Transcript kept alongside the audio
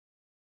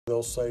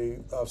They'll say,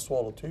 I've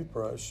swallowed a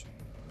toothbrush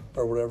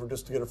or whatever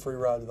just to get a free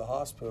ride to the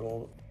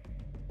hospital.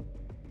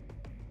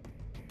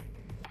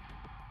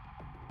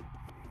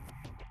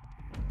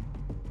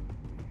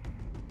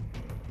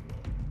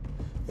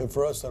 And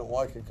for us, I don't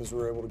like it because we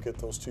were able to get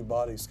those 2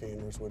 body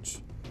scanners, which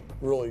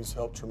really has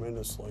helped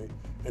tremendously.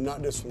 And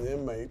not just from the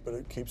inmate, but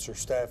it keeps their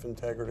staff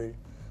integrity,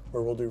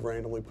 where we'll do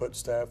randomly put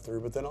staff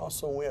through. But then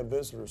also when we have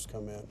visitors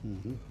come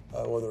in,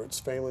 whether it's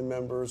family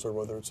members or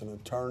whether it's an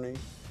attorney,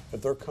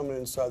 if they're coming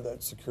inside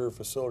that secure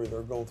facility,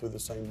 they're going through the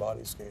same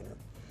body scanner.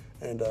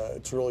 And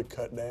it's really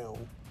cut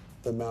down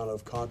the amount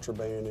of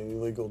contraband and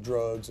illegal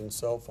drugs and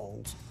cell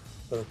phones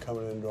that are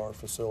coming into our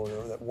facility,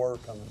 or that were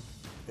coming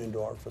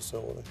into our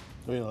facility.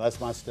 You know, that's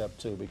my step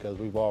too, because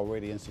we've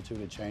already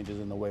instituted changes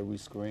in the way we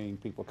screen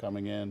people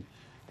coming in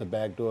the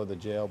back door of the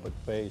jail, but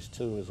phase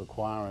 2 is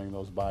acquiring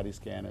those body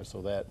scanners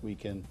so that we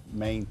can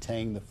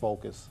maintain the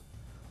focus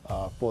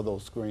for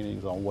those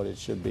screenings on what it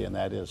should be, and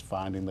that is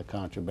finding the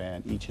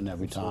contraband each and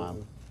every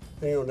time.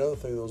 And you know, another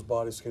thing those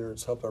body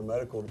scanners help our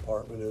medical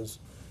department is,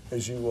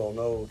 as you well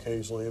know,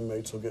 occasionally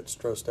inmates will get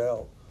stressed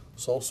out,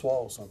 so they'll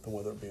swallow something,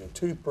 whether it be a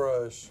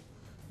toothbrush,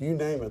 you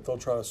name it, they'll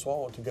try to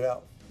swallow it to get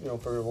out. You know,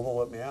 figure, well, they'll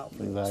let me out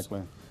for this.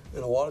 Exactly.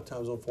 And a lot of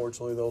times,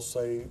 unfortunately, they'll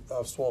say,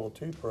 I've swallowed a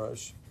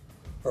toothbrush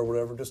or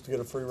whatever just to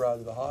get a free ride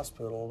to the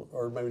hospital,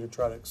 or maybe to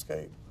try to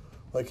escape.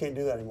 Well, they can't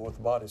do that anymore with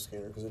the body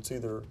scanner because it's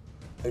either,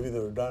 they've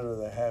either done it or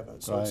they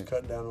haven't. So it's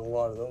cut down on a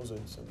lot of those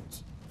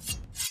incidents.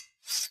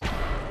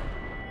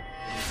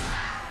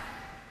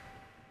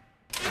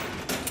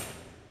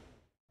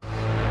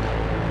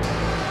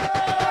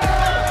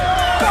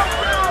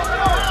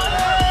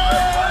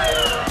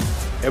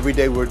 Every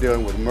day we're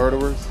dealing with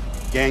murderers,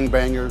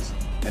 gangbangers,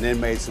 and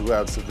inmates who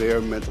have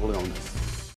severe mental illness.